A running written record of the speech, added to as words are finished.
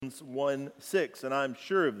Philippians 1:6, and I'm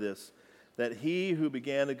sure of this, that he who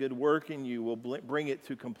began a good work in you will bring it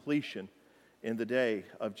to completion in the day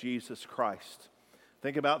of Jesus Christ.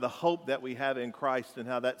 Think about the hope that we have in Christ and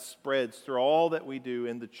how that spreads through all that we do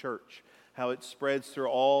in the church, how it spreads through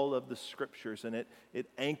all of the scriptures, and it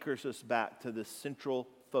anchors us back to the central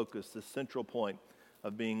focus, the central point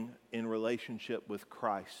of being in relationship with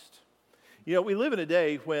Christ. You know, we live in a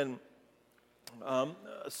day when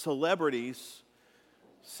celebrities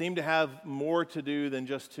seem to have more to do than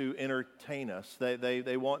just to entertain us.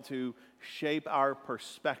 They want to shape our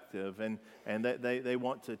perspective, and they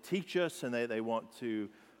want to teach us, and they want to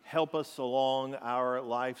help us along our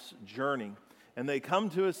life's journey. And they come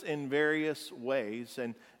to us in various ways.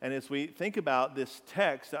 And as we think about this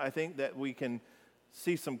text, I think that we can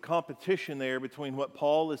see some competition there between what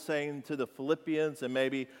Paul is saying to the Philippians and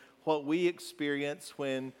maybe what we experience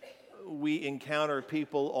when we encounter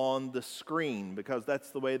people on the screen, because that's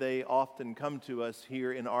the way they often come to us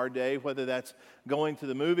here in our day, whether that's going to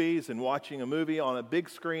the movies and watching a movie on a big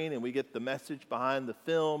screen and we get the message behind the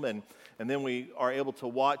film, and then we are able to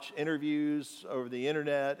watch interviews over the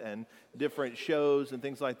internet and different shows and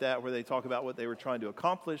things like that where they talk about what they were trying to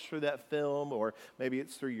accomplish through that film, or maybe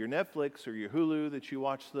it's through your Netflix or your Hulu that you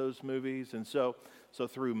watch those movies. And so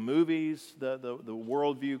through movies, the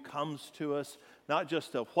worldview comes to us, not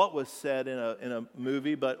just of what was said in a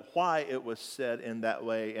movie, but why it was said in that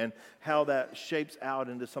way and how that shapes out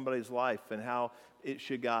into somebody's life and how it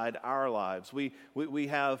should guide our lives. We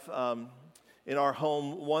have in our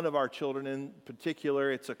home one of our children in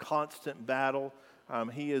particular. It's a constant battle.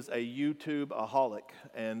 He is a YouTube-aholic,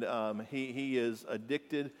 and he is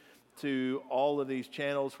addicted to all of these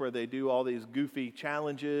channels where they do all these goofy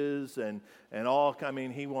challenges and all. I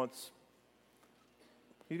mean, he's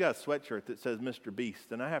got a sweatshirt that says Mr.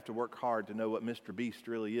 Beast, and I have to work hard to know what Mr. Beast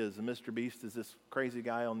really is. And Mr. Beast is this crazy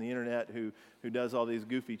guy on the internet who does all these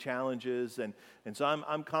goofy challenges, and so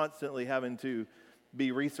I'm constantly having to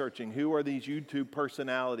be researching who are these YouTube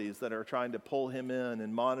personalities that are trying to pull him in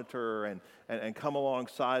and monitor and come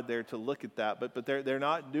alongside there to look at that. But they're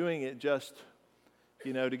not doing it just,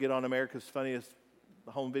 to get on America's Funniest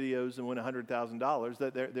Home Videos and win $100,000.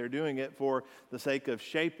 That they're doing it for the sake of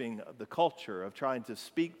shaping the culture, of trying to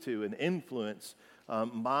speak to and influence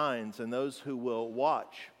minds and those who will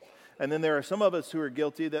watch. And then there are some of us who are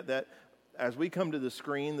guilty that as we come to the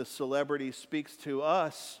screen, the celebrity speaks to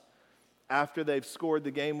us after they've scored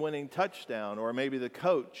the game-winning touchdown, or maybe the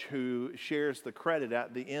coach who shares the credit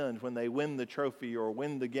at the end when they win the trophy or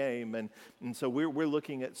win the game. And so we're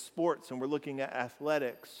looking at sports and we're looking at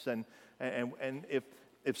athletics. And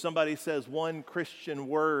if somebody says one Christian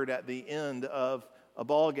word at the end of a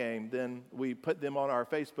ball game, then we put them on our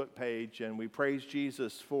Facebook page and we praise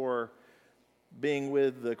Jesus for being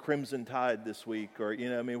with the Crimson Tide this week, or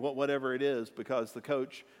whatever it is, because the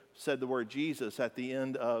coach said the word Jesus at the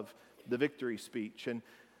end of the victory speech. And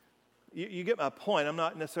you get my point. I'm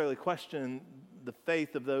not necessarily questioning the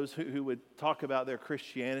faith of those who would talk about their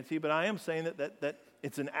Christianity, but I am saying that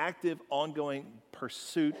it's an active, ongoing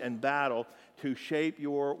pursuit and battle to shape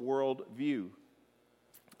your worldview.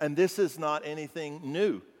 And this is not anything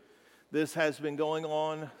new. This has been going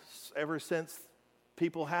on ever since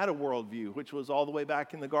people had a worldview, which was all the way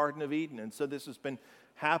back in the Garden of Eden. And so this has been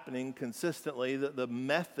happening consistently. The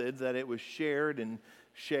method that it was shared and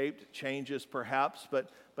shaped changes perhaps, but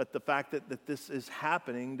the fact that this is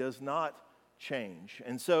happening does not change.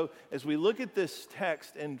 And so as we look at this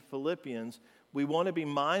text in Philippians, we want to be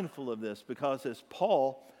mindful of this, because as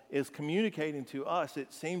Paul is communicating to us,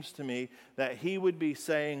 it seems to me that he would be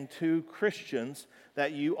saying to Christians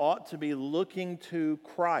that you ought to be looking to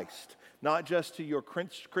Christ, not just to your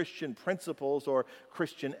Christian principles or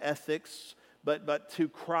Christian ethics, but to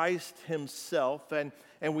Christ himself.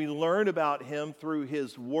 And we learn about him through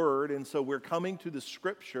his word. And so we're coming to the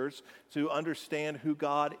scriptures to understand who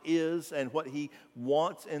God is and what he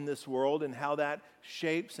wants in this world, and how that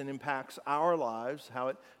shapes and impacts our lives, how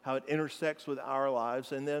it intersects with our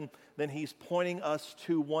lives. And then he's pointing us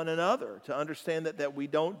to one another to understand that we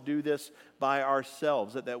don't do this by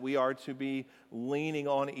ourselves, that we are to be leaning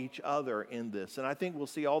on each other in this. And I think we'll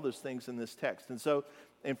see all those things in this text. And so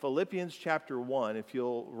in Philippians chapter 1, if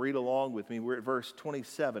you'll read along with me, we're at verse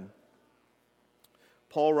 27.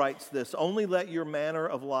 Paul writes this: "Only let your manner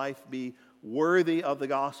of life be worthy of the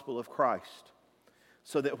gospel of Christ,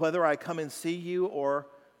 so that whether I come and see you or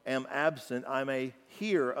am absent, I may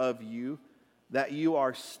hear of you that you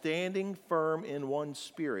are standing firm in one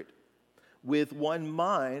spirit, with one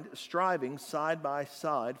mind, striving side by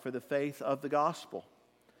side for the faith of the gospel,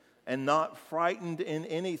 and not frightened in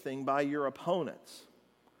anything by your opponents.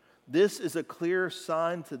 This is a clear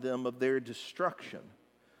sign to them of their destruction,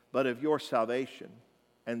 but of your salvation,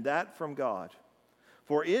 and that from God.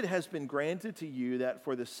 For it has been granted to you that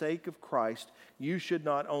for the sake of Christ you should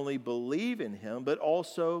not only believe in him, but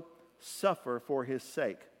also suffer for his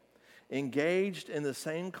sake, engaged in the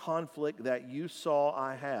same conflict that you saw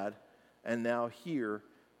I had, and now hear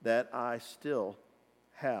that I still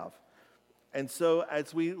have. And so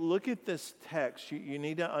as we look at this text, you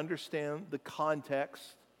need to understand the context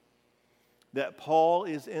that Paul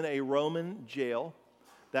is in a Roman jail,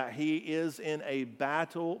 that he is in a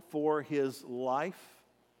battle for his life,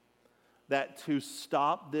 that to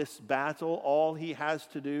stop this battle, all he has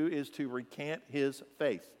to do is to recant his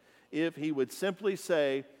faith. If he would simply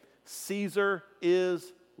say, Caesar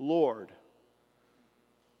is Lord,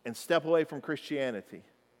 and step away from Christianity,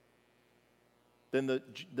 then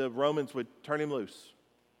the Romans would turn him loose,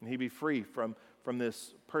 and he'd be free from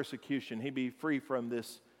this persecution. He'd be free from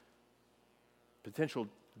this potential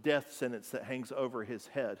death sentence that hangs over his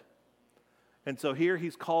head. And so here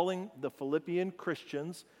he's calling the Philippian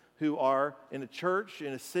Christians who are in a church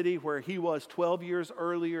in a city where he was 12 years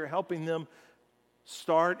earlier, helping them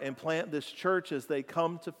start and plant this church as they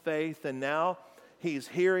come to faith. And now he's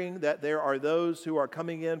hearing that there are those who are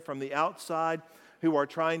coming in from the outside who are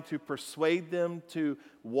trying to persuade them to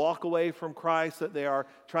walk away from Christ, that they are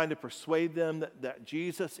trying to persuade them that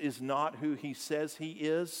Jesus is not who he says he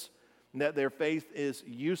is, and that their faith is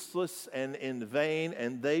useless and in vain,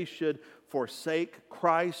 and they should forsake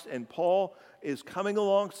Christ. And Paul is coming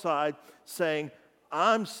alongside saying,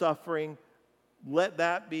 I'm suffering. Let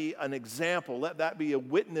that be an example. Let that be a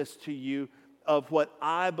witness to you of what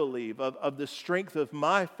I believe, of the strength of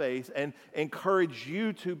my faith, and encourage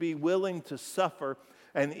you to be willing to suffer,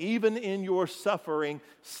 and even in your suffering,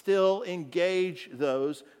 still engage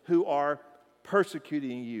those who are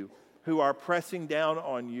persecuting you, who are pressing down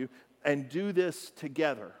on you, and do this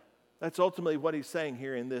together. That's ultimately what he's saying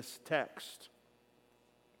here in this text.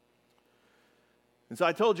 And so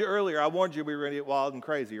I told you earlier, I warned you we were going to get wild and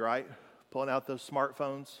crazy, right? Pulling out those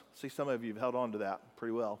smartphones. See, some of you have held on to that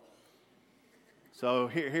pretty well. So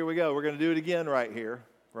here we go. We're going to do it again right here,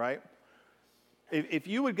 right? If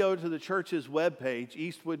you would go to the church's webpage,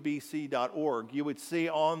 eastwoodbc.org, you would see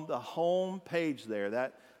on the home page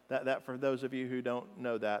there, that for those of you who don't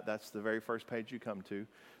know that, that's the very first page you come to,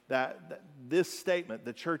 that this statement,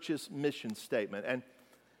 the church's mission statement. And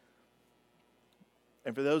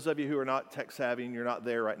for those of you who are not tech savvy and you're not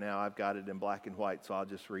there right now, I've got it in black and white, so I'll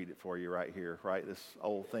just read it for you right here, right? This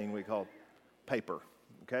old thing we call paper,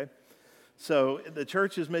 okay? So the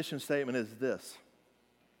church's mission statement is this.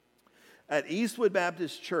 At Eastwood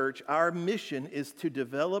Baptist Church, our mission is to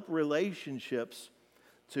develop relationships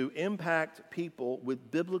to impact people with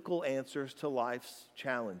biblical answers to life's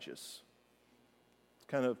challenges. It's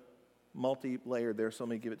kind of multi-layered there, so let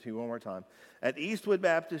me give it to you one more time. At Eastwood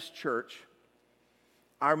Baptist Church,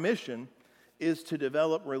 our mission is to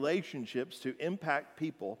develop relationships to impact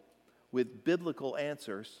people with biblical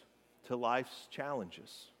answers to life's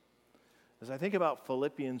challenges. As I think about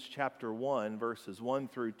Philippians chapter 1, verses 1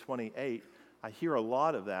 through 28, I hear a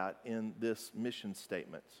lot of that in this mission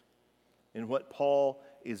statement, in what Paul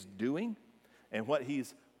is doing and what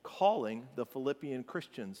he's calling the Philippian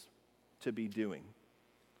Christians to be doing.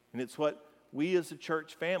 And it's what we as a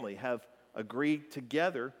church family have agreed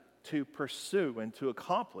together to pursue and to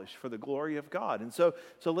accomplish for the glory of God. And so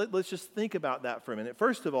let's just think about that for a minute.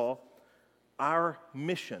 First of all, our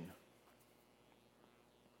mission.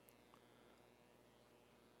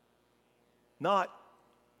 Not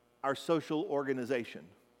our social organization.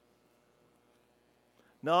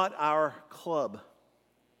 Not our club.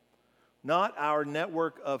 Not our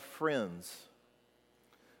network of friends.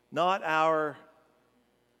 Not our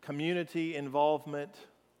community involvement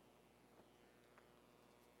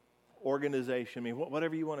organization. I mean,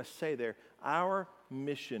 whatever you want to say there. Our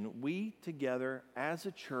mission, we together as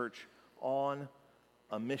a church on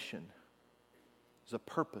a mission. There's a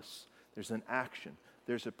purpose. There's an action.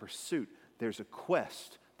 There's a pursuit. There's a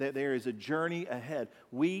quest. There is a journey ahead.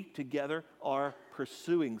 We together are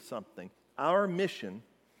pursuing something. Our mission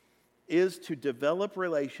is to develop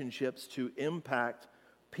relationships to impact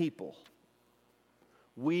people.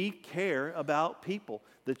 We care about people.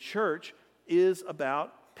 The church is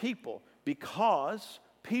about people because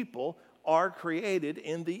people are created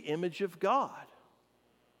in the image of God.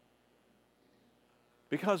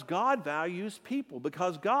 Because God values people.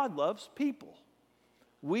 Because God loves people.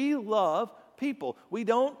 We love people. We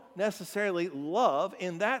don't necessarily love,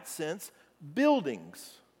 in that sense,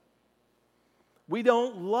 buildings. We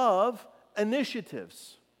don't love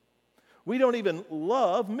initiatives. We don't even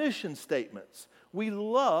love mission statements. We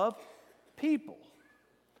love people.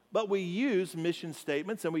 But we use mission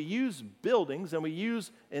statements and we use buildings and we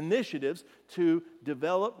use initiatives to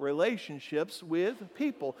develop relationships with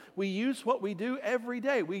people. We use what we do every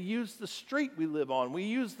day. We use the street we live on. We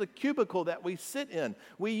use the cubicle that we sit in.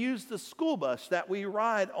 We use the school bus that we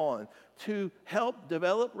ride on to help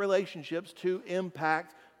develop relationships to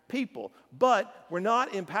impact people. But we're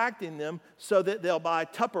not impacting them so that they'll buy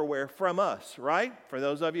Tupperware from us, right? For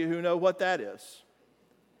those of you who know what that is.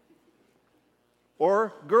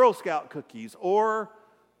 Or Girl Scout cookies, or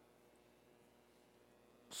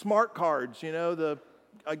smart cards, a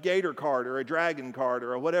Gator card or a Dragon card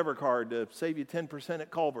or a whatever card to save you 10%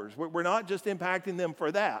 at Culver's. We're not just impacting them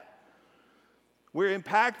for that. We're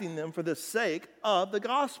impacting them for the sake of the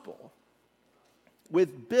gospel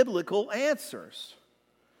with biblical answers.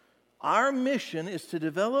 Our mission is to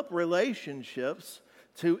develop relationships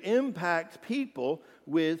to impact people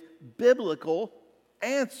with biblical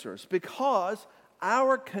answers, because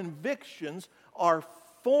our convictions are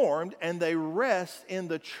formed and they rest in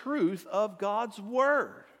the truth of God's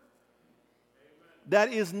Word. Amen.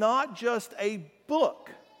 That is not just a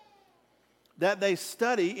book that they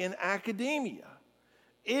study in academia.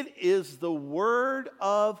 It is the Word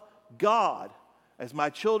of God, as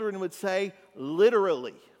my children would say,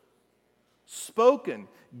 literally. Spoken,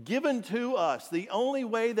 given to us. The only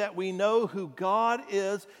way that we know who God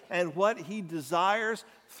is and what He desires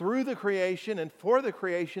through the creation and for the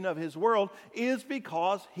creation of His world is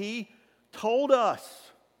because He told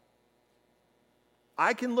us.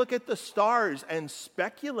 I can look at the stars and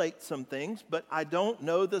speculate some things, but I don't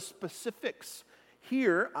know the specifics.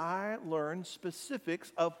 Here I learn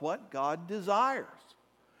specifics of what God desires.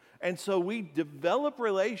 And so we develop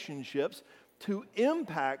relationships to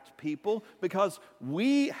impact people because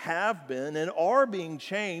we have been and are being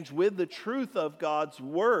changed with the truth of God's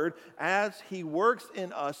Word as He works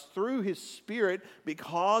in us through His Spirit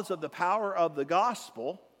because of the power of the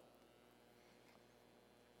gospel.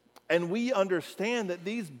 And we understand that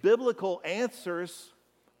these biblical answers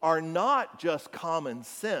are not just common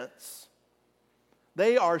sense.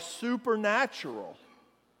 They are supernatural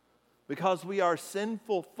because we are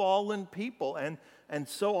sinful, fallen people. And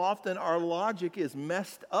so often our logic is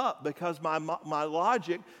messed up because my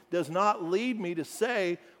logic does not lead me to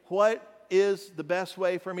say what is the best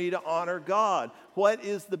way for me to honor God? What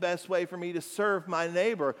is the best way for me to serve my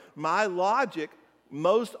neighbor? My logic,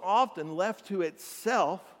 most often left to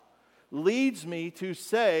itself, leads me to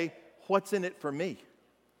say, what's in it for me?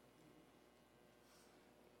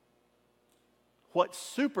 What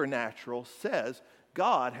supernatural says,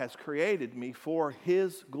 God has created me for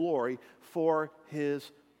His glory, for His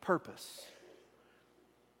purpose.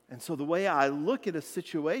 And so the way I look at a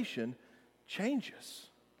situation changes.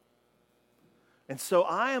 And so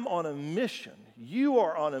I am on a mission. You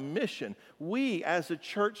are on a mission. We as a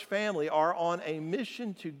church family are on a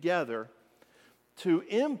mission together to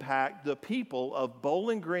impact the people of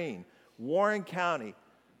Bowling Green, Warren County,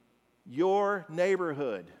 your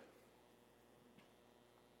neighborhood.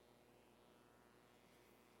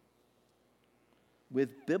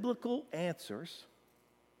 With biblical answers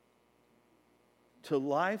to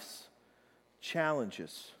life's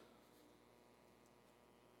challenges.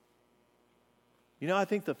 I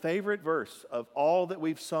think the favorite verse of all that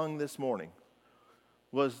we've sung this morning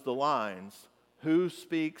was the lines, "Who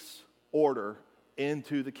speaks order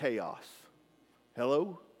into the chaos?"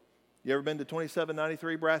 Hello? You ever been to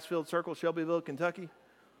 2793 Brassfield Circle, Shelbyville, Kentucky?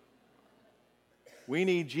 We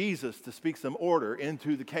need Jesus to speak some order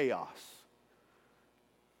into the chaos.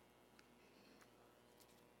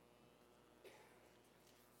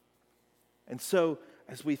 And so,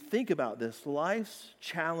 as we think about this, life's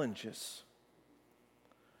challenges,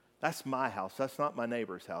 that's my house. That's not my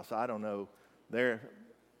neighbor's house. I don't know.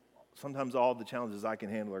 Sometimes all the challenges I can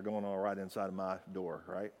handle are going on right inside of my door,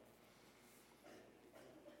 right?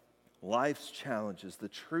 Life's challenges, the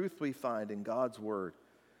truth we find in God's Word,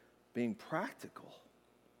 being practical,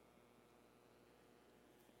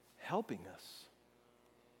 helping us.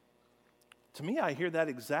 To me, I hear that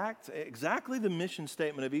exactly the mission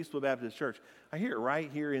statement of Eastwood Baptist Church. I hear it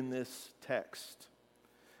right here in this text.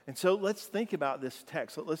 And so let's think about this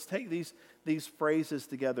text. Let's take these phrases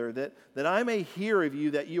together. That I may hear of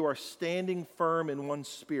you that you are standing firm in one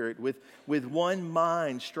spirit, with one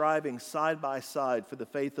mind, striving side by side for the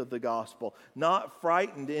faith of the gospel, not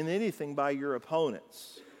frightened in anything by your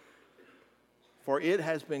opponents. For it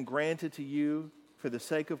has been granted to you for the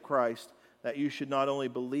sake of Christ that you should not only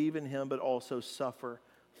believe in Him, but also suffer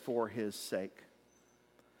for His sake.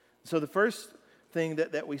 So the first thing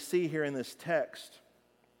that we see here in this text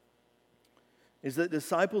is that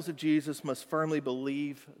disciples of Jesus must firmly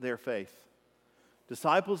believe their faith.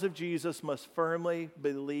 Disciples of Jesus must firmly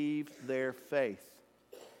believe their faith.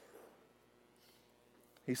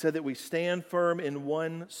 He said that we stand firm in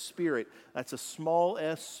one Spirit. That's a small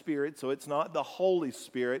s Spirit, so it's not the Holy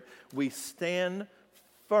Spirit. We stand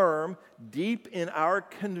firm deep in our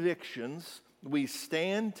convictions. We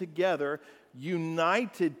stand together,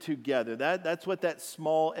 united together. That's what that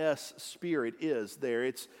small s Spirit is there.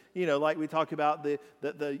 It's, like we talk about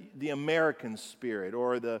the American spirit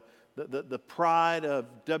or the pride of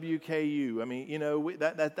WKU. I mean,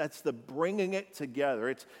 that's the bringing it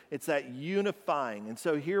together. It's that unifying. And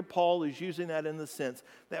so here Paul is using that in the sense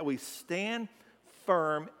that we stand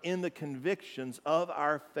firm in the convictions of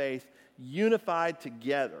our faith, unified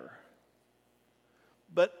together.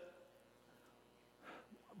 But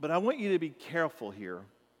I want you to be careful here,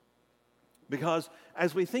 because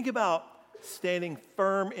as we think about standing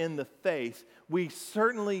firm in the faith, we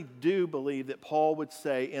certainly do believe that Paul would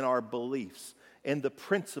say in our beliefs, in the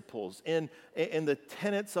principles, in the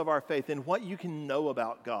tenets of our faith, in what you can know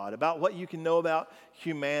about God, about what you can know about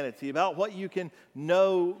humanity, about what you can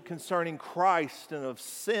know concerning Christ and of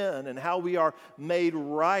sin and how we are made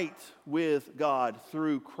right with God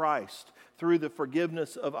through Christ, through the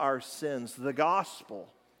forgiveness of our sins, the gospel.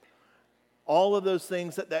 All of those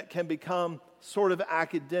things that can become sort of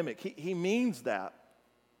academic. He means that.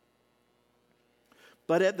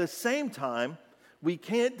 But at the same time, we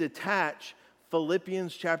can't detach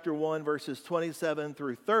Philippians chapter 1, verses 27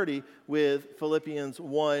 through 30 with Philippians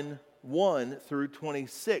 1 through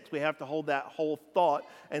 26. We have to hold that whole thought.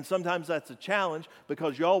 And sometimes that's a challenge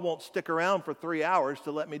because y'all won't stick around for 3 hours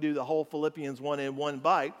to let me do the whole Philippians 1 in one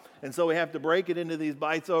bite. And so we have to break it into these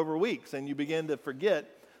bites over weeks. And you begin to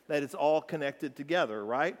forget that it's all connected together,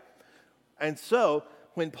 right? And so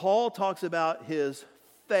when Paul talks about his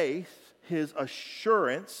faith, his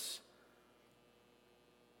assurance,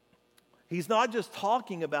 he's not just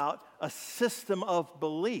talking about a system of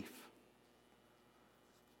belief.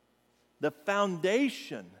 The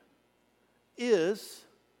foundation is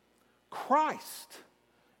Christ.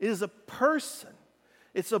 It is a person.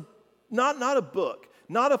 It's not a book,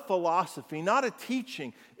 not a philosophy, not a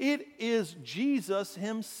teaching. It is Jesus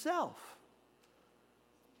himself.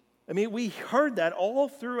 I mean, we heard that all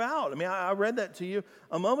throughout. I mean, I read that to you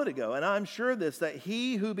a moment ago, and I'm sure that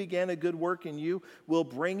he who began a good work in you will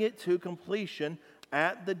bring it to completion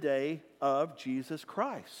at the day of Jesus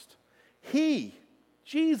Christ. He,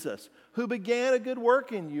 Jesus, who began a good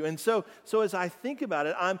work in you. And so as I think about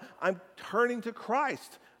it, I'm turning to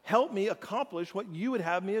Christ. Help me accomplish what you would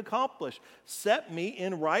have me accomplish. Set me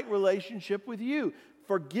in right relationship with you.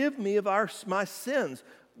 Forgive me of my sins,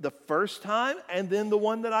 the first time and then the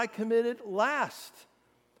one that I committed last.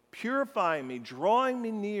 Purifying me, drawing me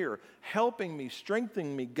near, helping me,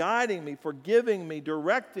 strengthening me, guiding me, forgiving me,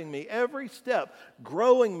 directing me every step,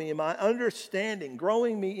 growing me in my understanding,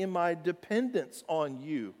 growing me in my dependence on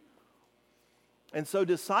you. And so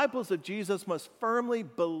disciples of Jesus must firmly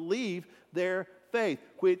believe their faith,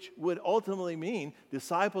 which would ultimately mean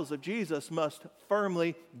disciples of Jesus must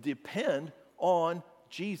firmly depend on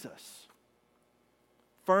Jesus.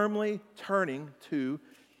 Firmly turning to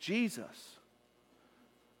Jesus.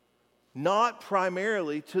 Not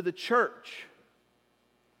primarily to the church,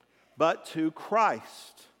 but to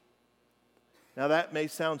Christ. Now that may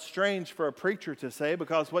sound strange for a preacher to say,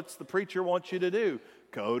 because what's the preacher want you to do?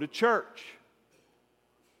 Go to church.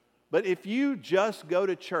 But if you just go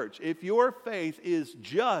to church, if your faith is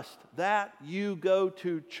just that you go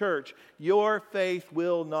to church, your faith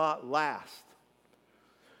will not last.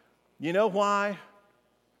 You know why?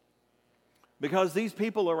 Because these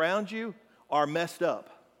people around you are messed up.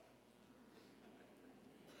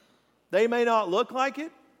 They may not look like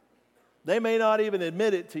it. They may not even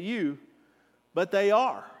admit it to you, but they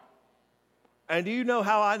are. And do you know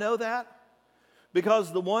how I know that?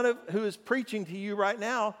 Because the one who is preaching to you right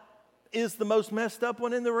now is the most messed up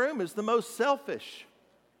one in the room, is the most selfish.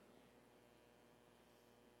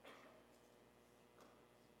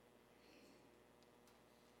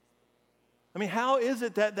 I mean, how is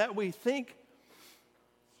it that we think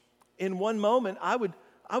in one moment, I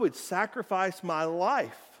would sacrifice my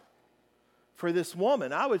life for this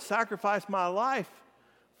woman. I would sacrifice my life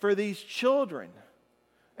for these children.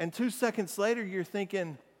 And 2 seconds later, you're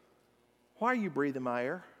thinking, why are you breathing my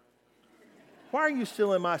air? Why are you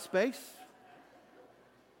still in my space?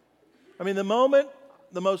 I mean, the moment,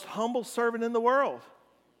 the most humble servant in the world.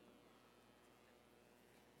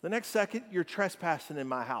 The next second, you're trespassing in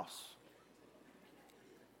my house.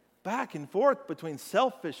 back and forth between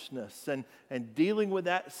selfishness and dealing with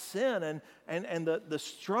that sin and the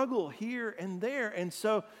struggle here and there. And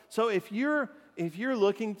so if you're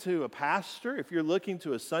looking to a pastor, if you're looking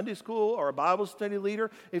to a Sunday school or a Bible study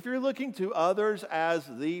leader, if you're looking to others as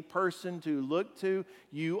the person to look to,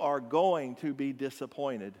 you are going to be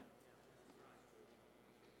disappointed.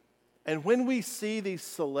 And when we see these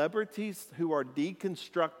celebrities who are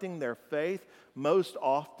deconstructing their faith, most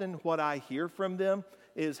often what I hear from them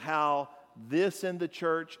is how this in the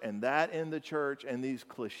church and that in the church and these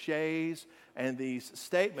cliches and these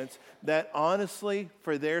statements that honestly,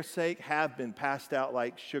 for their sake, have been passed out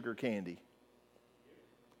like sugar candy.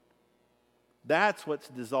 That's what's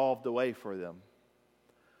dissolved away for them.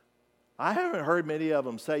 I haven't heard many of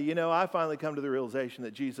them say, I finally come to the realization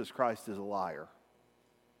that Jesus Christ is a liar.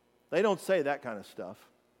 They don't say that kind of stuff.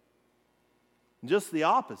 Just the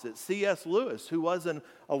opposite. C.S. Lewis, who was a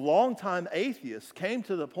longtime atheist, came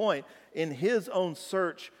to the point in his own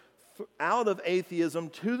search out of atheism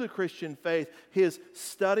to the Christian faith, his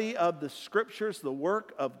study of the Scriptures, the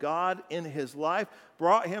work of God in his life,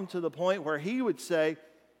 brought him to the point where he would say,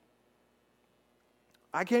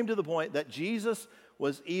 I came to the point that Jesus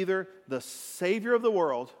was either the Savior of the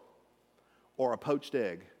world or a poached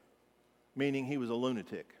egg, meaning he was a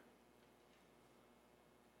lunatic.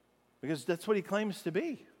 Because that's what he claims to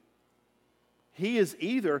be. He is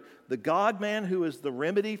either the God-man who is the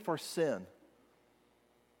remedy for sin,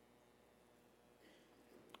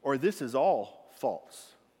 or this is all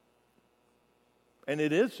false. And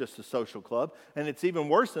it is just a social club, and it's even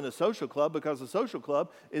worse than a social club because a social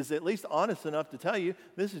club is at least honest enough to tell you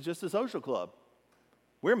this is just a social club.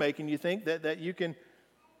 We're making you think that you can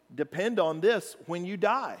depend on this when you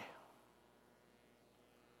die.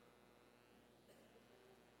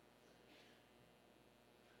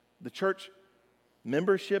 The church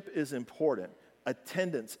membership is important.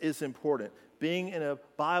 Attendance is important. Being in a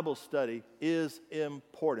Bible study is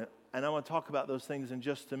important. And I want to talk about those things in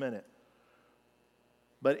just a minute.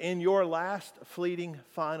 But in your last fleeting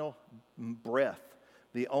final breath,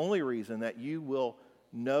 the only reason that you will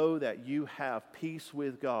know that you have peace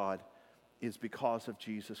with God is because of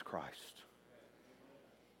Jesus Christ.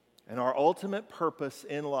 And our ultimate purpose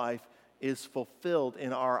in life is fulfilled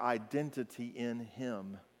in our identity in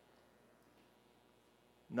Him.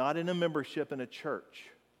 Not in a membership in a church.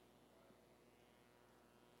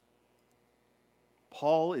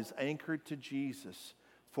 Paul is anchored to Jesus.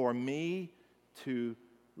 For me to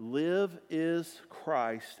live is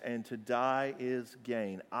Christ and to die is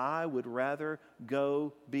gain. I would rather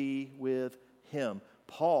go be with Him.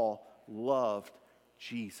 Paul loved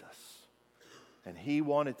Jesus. And he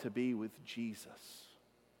wanted to be with Jesus.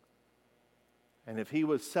 And if he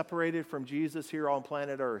was separated from Jesus here on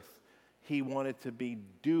planet Earth, he wanted to be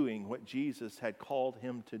doing what Jesus had called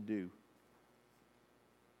him to do.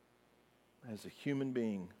 As a human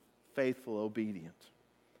being, faithful, obedient.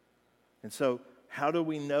 And so, how do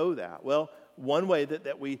we know that? Well, one way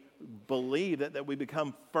that we believe, that we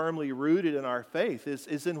become firmly rooted in our faith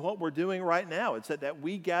is in what we're doing right now. It's that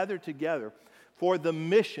we gather together for the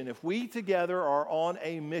mission. If we together are on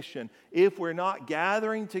a mission, if we're not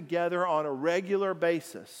gathering together on a regular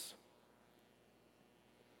basis,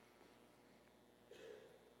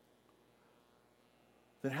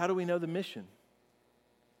 then how do we know the mission?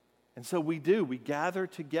 And so we gather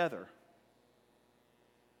together.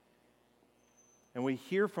 And we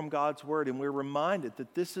hear from God's word, and we're reminded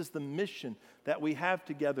that this is the mission that we have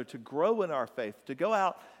together to grow in our faith, to go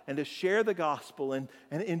out and to share the gospel. And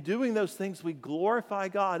in doing those things, we glorify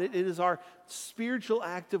God. It is our spiritual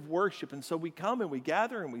act of worship. And so we come and we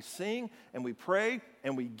gather and we sing and we pray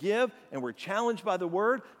and we give and we're challenged by the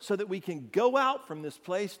word so that we can go out from this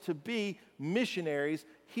place to be missionaries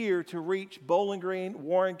here to reach Bowling Green,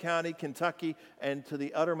 Warren County, Kentucky, and to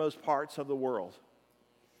the uttermost parts of the world.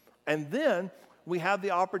 And then we have the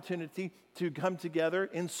opportunity to come together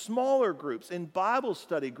in smaller groups, in Bible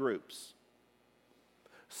study groups.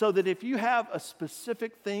 So that if you have a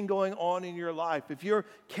specific thing going on in your life, if you're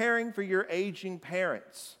caring for your aging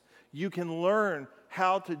parents, you can learn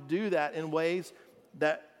how to do that in ways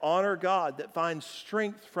that honor God, that find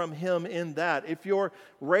strength from Him in that. If you're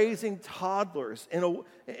raising toddlers in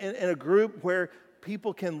a group where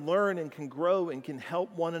people can learn and can grow and can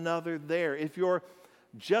help one another there. If you're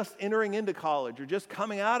just entering into college or just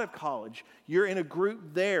coming out of college, you're in a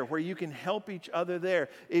group there where you can help each other there.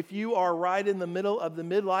 If you are right in the middle of the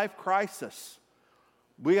midlife crisis,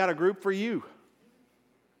 we got a group for you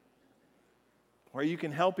where you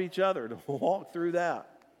can help each other to walk through that.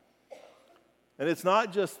 And it's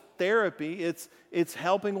not just therapy, it's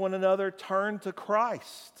helping one another turn to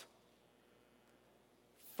Christ.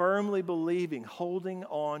 firmly believing, holding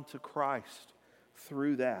on to Christ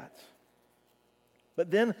through that. But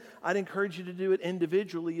then I'd encourage you to do it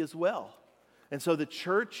individually as well. And so the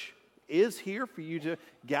church is here for you to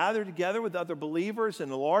gather together with other believers in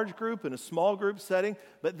a large group, in a small group setting,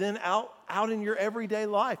 but then out in your everyday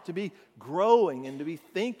life to be growing and to be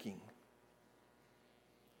thinking.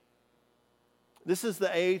 This is the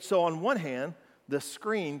age, so on one hand, the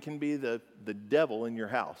screen can be the devil in your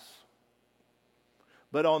house.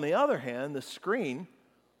 But on the other hand, the screen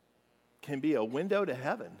can be a window to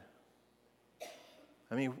heaven.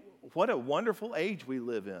 I mean, what a wonderful age we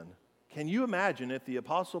live in. Can you imagine if the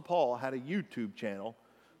Apostle Paul had a YouTube channel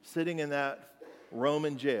sitting in that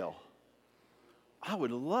Roman jail? I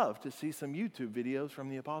would love to see some YouTube videos from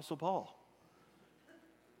the Apostle Paul.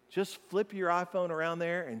 Just flip your iPhone around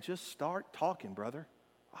there and just start talking, brother.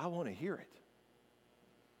 I want to hear it.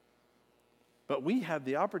 But we have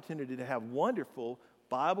the opportunity to have wonderful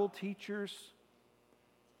Bible teachers,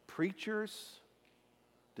 preachers,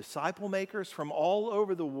 disciple makers from all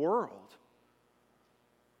over the world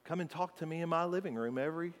come and talk to me in my living room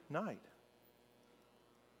every night.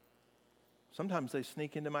 Sometimes they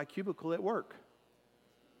sneak into my cubicle at work.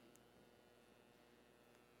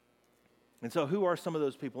 And so who are some of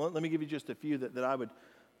those people? Let me give you just a few that I would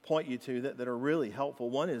point you to that are really helpful.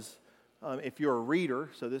 One is, if you're a reader,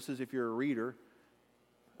 so this is if you're a reader,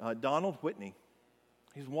 Donald Whitney.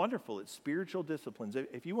 He's wonderful at spiritual disciplines.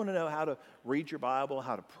 If you want to know how to read your Bible,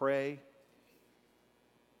 how to pray,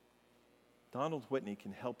 Donald Whitney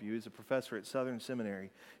can help you. He's a professor at Southern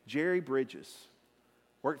Seminary. Jerry Bridges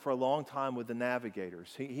worked for a long time with the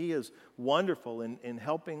Navigators. He is wonderful in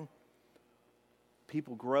helping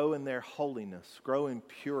people grow in their holiness, grow in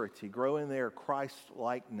purity, grow in their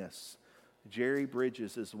Christ-likeness. Jerry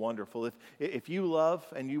Bridges is wonderful. If you love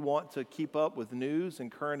and you want to keep up with news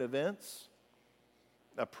and current events,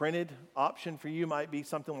 a printed option for you might be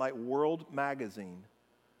something like World Magazine,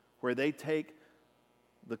 where they take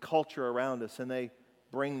the culture around us and they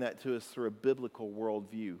bring that to us through a biblical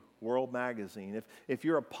worldview. World Magazine. If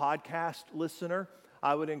you're a podcast listener,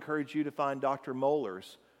 I would encourage you to find Dr.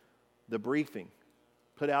 Mohler's The Briefing,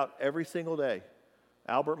 put out every single day.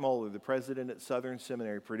 Albert Mohler, the president at Southern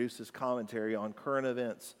Seminary, produces commentary on current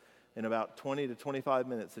events in about 20 to 25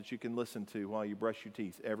 minutes that you can listen to while you brush your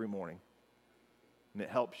teeth every morning. And it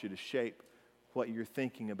helps you to shape what you're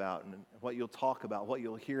thinking about and what you'll talk about, what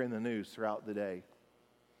you'll hear in the news throughout the day.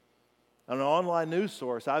 An online news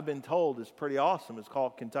source I've been told is pretty awesome. It's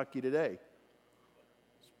called Kentucky Today.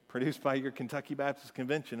 It's produced by your Kentucky Baptist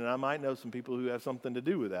Convention, and I might know some people who have something to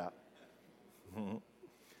do with that.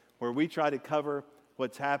 Where we try to cover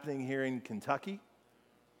what's happening here in Kentucky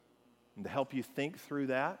and to help you think through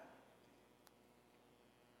that.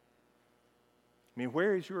 I mean,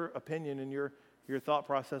 where is your opinion and your thought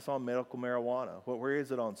process on medical marijuana? Where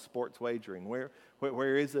is it on sports wagering?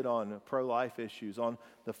 Where is it on pro-life issues, on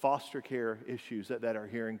the foster care issues that are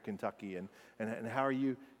here in Kentucky? And how are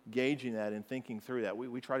you gauging that and thinking through that?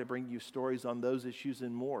 We try to bring you stories on those issues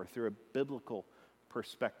and more through a biblical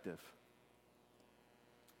perspective.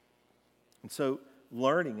 And so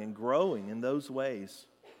learning and growing in those ways,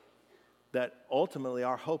 that ultimately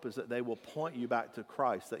our hope is that they will point you back to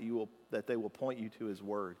Christ, that they will point you to His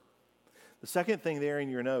Word. The second thing there in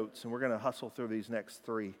your notes, and we're going to hustle through these next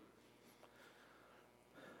three,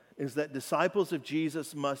 is that disciples of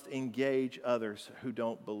Jesus must engage others who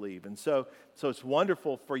don't believe. And so it's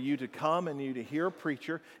wonderful for you to come and you to hear a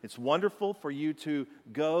preacher. It's wonderful for you to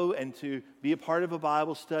go and to be a part of a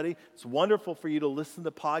Bible study. It's wonderful for you to listen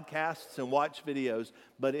to podcasts and watch videos.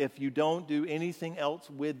 But if you don't do anything else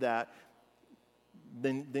with that,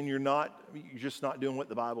 then you're just not doing what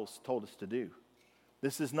the Bible's told us to do.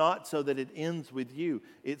 This is not so that it ends with you.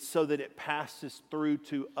 It's so that it passes through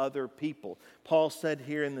to other people. Paul said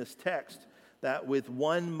here in this text that with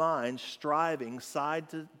one mind striving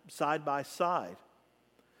side by side,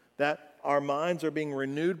 that our minds are being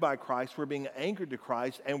renewed by Christ, we're being anchored to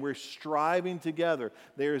Christ, and we're striving together.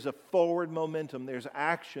 There's a forward momentum, there's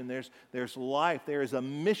action, there's life, there is a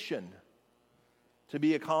mission to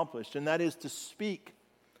be accomplished, and that is to speak,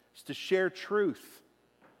 it's to share truth.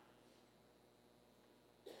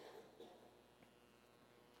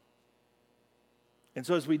 And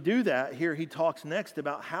so as we do that, here he talks next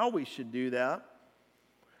about how we should do that.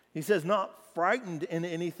 He says, not frightened in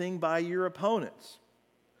anything by your opponents.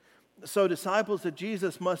 So disciples of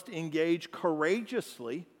Jesus must engage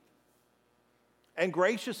courageously and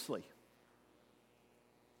graciously.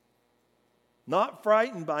 Not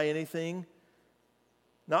frightened by anything,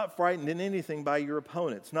 not frightened in anything by your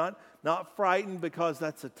opponents. Not frightened because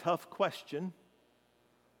that's a tough question.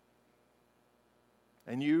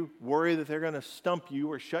 and you worry that they're going to stump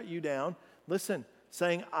you or shut you down, listen,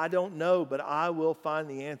 saying, I don't know, but I will find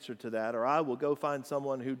the answer to that, or I will go find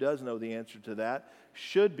someone who does know the answer to that,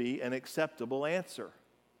 should be an acceptable answer.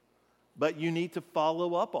 But you need to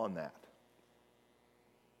follow up on that.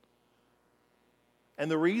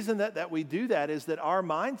 And the reason that we do that is that our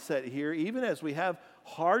mindset here, even as we have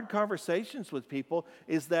hard conversations with people,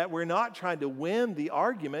 is that we're not trying to win the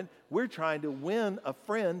argument, we're trying to win a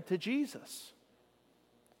friend to Jesus.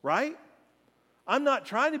 Right? I'm not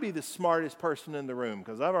trying to be the smartest person in the room,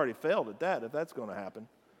 because I've already failed at that, if that's going to happen.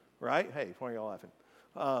 Right? Hey, why are y'all laughing?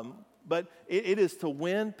 But it is to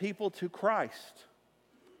win people to Christ.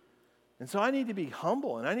 And so I need to be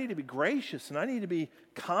humble, and I need to be gracious, and I need to be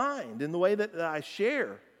kind in the way that I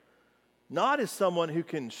share. Not as someone who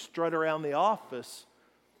can strut around the office,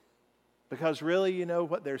 because really, you know,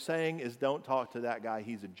 what they're saying is, don't talk to that guy,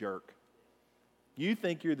 he's a jerk. You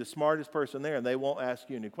think you're the smartest person there, and they won't ask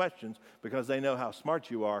you any questions because they know how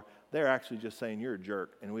smart you are. They're actually just saying you're a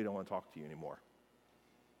jerk, and we don't want to talk to you anymore.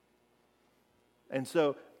 And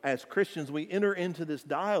so, as Christians, we enter into this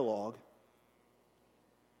dialogue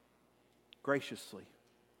graciously,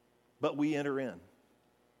 but we enter in.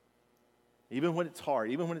 Even when it's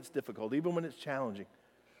hard, even when it's difficult, even when it's challenging,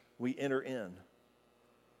 we enter in.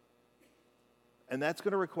 And that's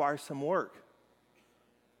going to require some work.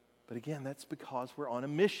 But again, that's because we're on a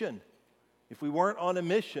mission. If we weren't on a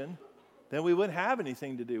mission, then we wouldn't have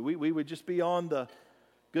anything to do. We would just be on the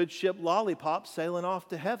good ship Lollipop sailing off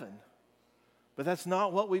to heaven. But that's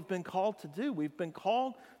not what we've been called to do. We've been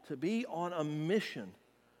called to be on a mission.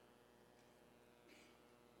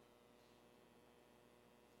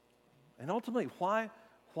 And ultimately, why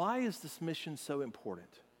is this mission so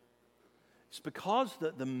important? It's because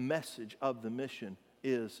the message of the mission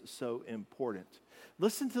is so important.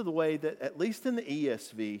 Listen to the way that, at least in the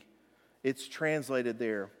ESV, it's translated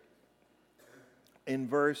there. In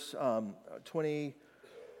verse 29.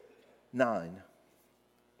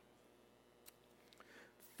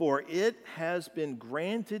 For it has been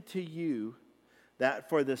granted to you that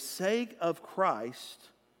for the sake of Christ,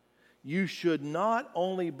 you should not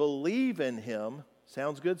only believe in him,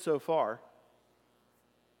 sounds good so far,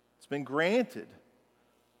 it's been granted,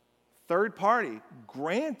 third party,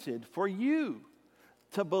 granted for you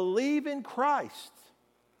to believe in Christ.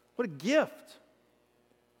 What a gift.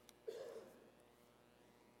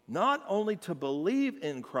 Not only to believe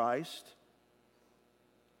in Christ,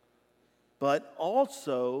 but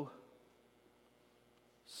also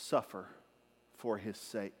suffer for his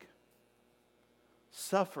sake.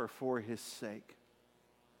 Suffer for his sake.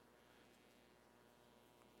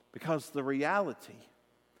 Because the reality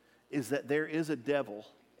is that there is a devil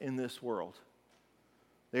in this world.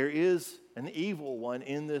 There is an evil one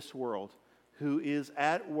in this world who is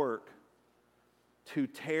at work to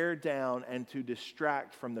tear down and to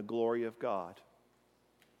distract from the glory of God.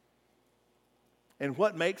 And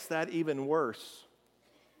what makes that even worse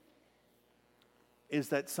is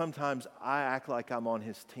that sometimes I act like I'm on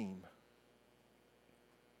his team.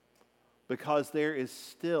 Because there is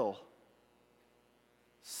still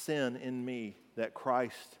sin in me that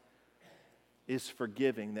Christ is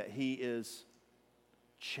forgiving, that he is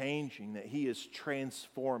changing, that he is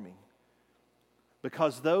transforming.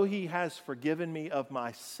 Because though he has forgiven me of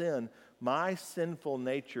my sin, my sinful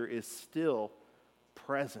nature is still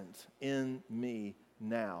present in me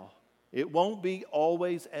now. It won't be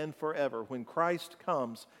always and forever. When Christ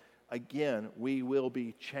comes, again, we will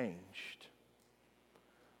be changed.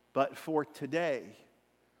 But for today,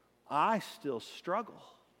 I still struggle.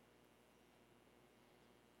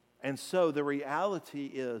 And so the reality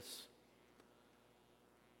is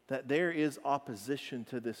that there is opposition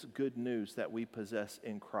to this good news that we possess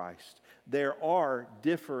in Christ. There are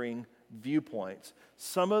differing viewpoints.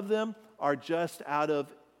 Some of them are just out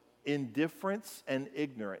of indifference and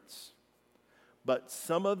ignorance. But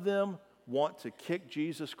some of them want to kick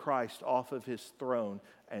Jesus Christ off of his throne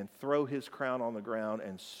and throw his crown on the ground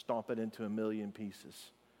and stomp it into a million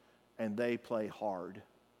pieces. And they play hard.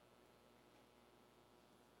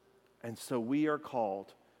 And so we are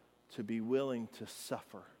called to be willing to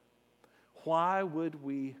suffer. Why would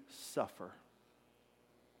we suffer?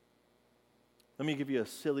 Let me give you a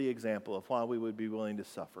silly example of why we would be willing to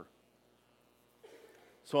suffer.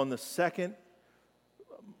 So on the second,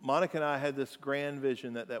 Monica and I had this grand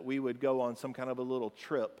vision that we would go on some kind of a little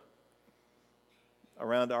trip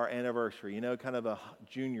around our anniversary, you know, kind of a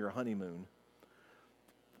junior honeymoon.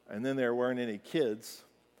 And then there weren't any kids,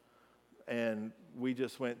 and we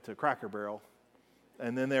just went to Cracker Barrel.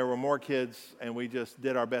 And then there were more kids, and we just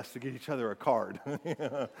did our best to get each other a card,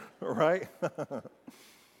 right?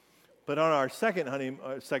 But on our second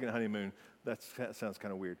honeymoon, that sounds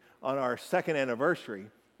kind of weird. On our second anniversary,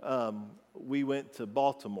 we went to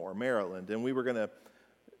Baltimore, Maryland, and we were going to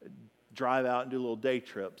drive out and do little day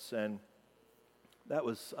trips. And that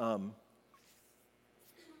was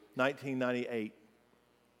 1998.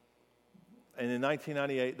 And in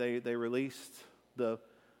 1998, they released the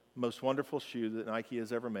most wonderful shoe that Nike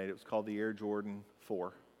has ever made. It was called the Air Jordan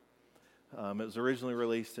 4. It was originally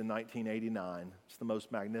released in 1989. It's the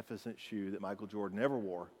most magnificent shoe that Michael Jordan ever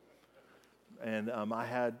wore. And I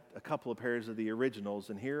had a couple of pairs of the originals.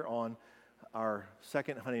 And here on our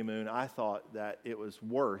second honeymoon, I thought that it was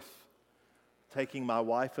worth taking my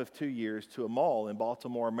wife of 2 years to a mall in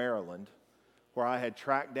Baltimore, Maryland, where I had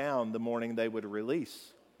tracked down the morning they would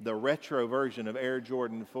release the retro version of Air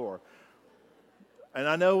Jordan 4. And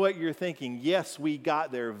I know what you're thinking. Yes, we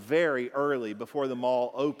got there very early before the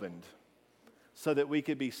mall opened so that we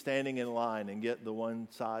could be standing in line and get the one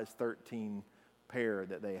size 13 pair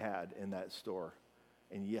that they had in that store.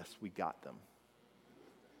 And yes, we got them.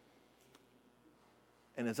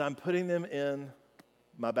 And as I'm putting them in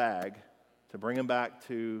my bag to bring them back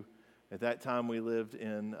to, at that time we lived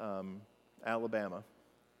in Alabama,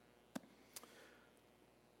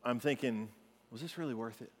 I'm thinking, was this really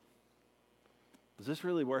worth it? Was this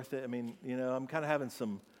really worth it? I mean, I'm kind of having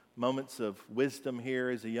some moments of wisdom here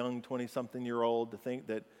as a young 20-something-year-old to think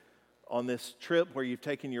that on this trip where you've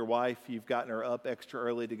taken your wife, you've gotten her up extra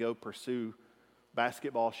early to go pursue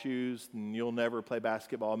basketball shoes, and you'll never play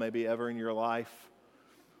basketball maybe ever in your life.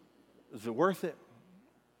 Is it worth it?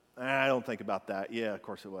 I don't think about that. Yeah, of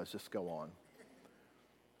course it was. Just go on.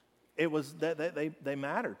 It was that they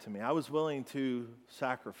mattered to me. I was willing to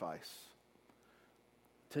sacrifice.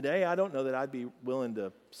 Today, I don't know that I'd be willing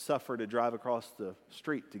to suffer to drive across the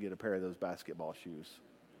street to get a pair of those basketball shoes.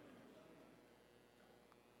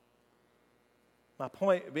 My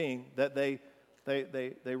point being that they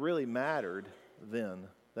really mattered then.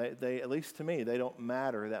 They, at least to me, they don't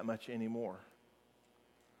matter that much anymore.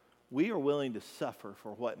 We are willing to suffer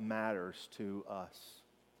for what matters to us.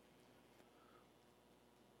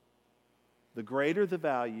 The greater the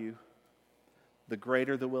value, the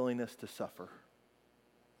greater the willingness to suffer.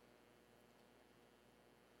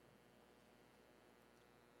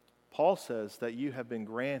 Paul says that you have been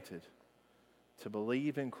granted to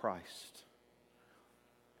believe in Christ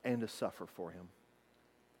and to suffer for him.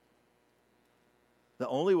 The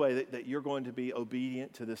only way that you're going to be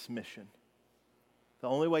obedient to this mission, the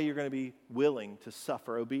only way you're going to be willing to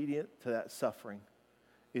suffer, obedient to that suffering,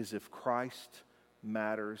 is if Christ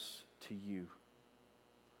matters to you.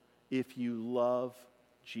 If you love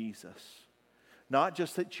Jesus. Not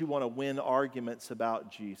just that you want to win arguments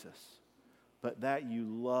about Jesus, but that you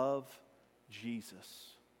love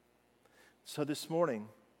Jesus. So this morning,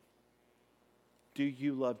 do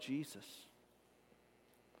you love Jesus?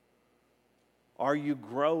 Are you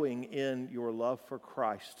growing in your love for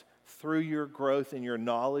Christ through your growth in your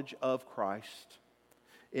knowledge of Christ,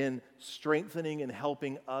 in strengthening and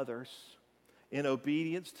helping others, in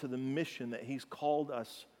obedience to the mission that he's called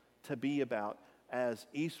us to be about as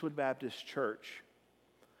Eastwood Baptist Church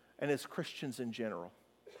and as Christians in general?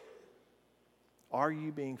 Are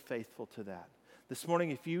you being faithful to that? This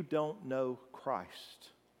morning, if you don't know Christ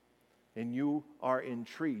and you are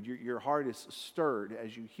intrigued, your heart is stirred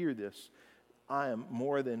as you hear this, I am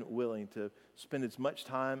more than willing to spend as much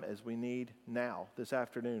time as we need now, this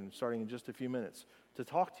afternoon, starting in just a few minutes, to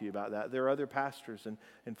talk to you about that. There are other pastors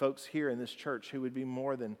and folks here in this church who would be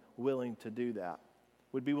more than willing to do that,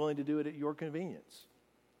 would be willing to do it at your convenience.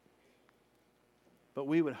 But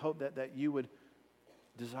we would hope that you would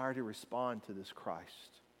desire to respond to this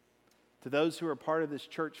Christ. To those who are part of this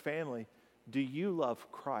church family, do you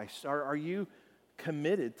love Christ? Are you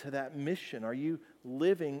committed to that mission? Are you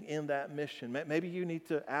living in that mission? Maybe you need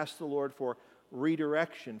to ask the Lord for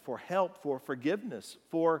redirection, for help, for forgiveness,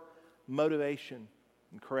 for motivation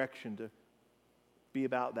and correction to be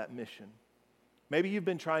about that mission. Maybe you've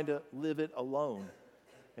been trying to live it alone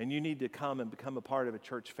and you need to come and become a part of a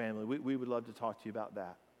church family. We would love to talk to you about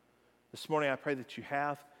that. This morning I pray that you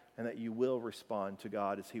have and that you will respond to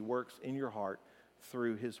God as he works in your heart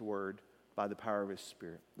through his word by the power of his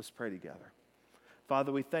Spirit. Let's pray together.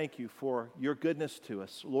 Father, we thank you for your goodness to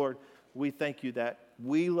us. Lord, we thank you that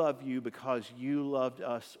we love you because you loved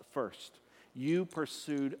us first. You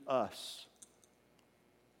pursued us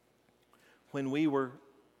when we were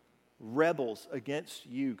rebels against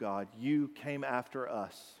you, God. You came after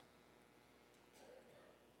us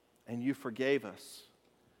and you forgave us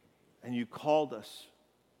and you called us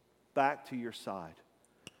back to your side.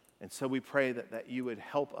 And so we pray that you would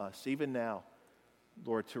help us even now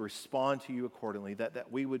Lord, to respond to you accordingly,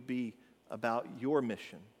 that we would be about your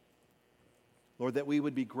mission. Lord, that we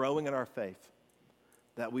would be growing in our faith,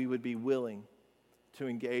 that we would be willing to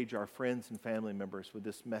engage our friends and family members with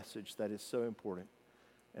this message that is so important.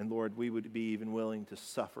 And Lord, we would be even willing to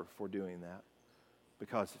suffer for doing that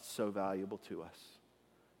because it's so valuable to us.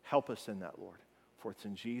 Help us in that, Lord. For it's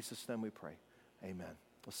in Jesus' name we pray. Amen.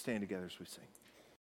 Let's stand together as we sing.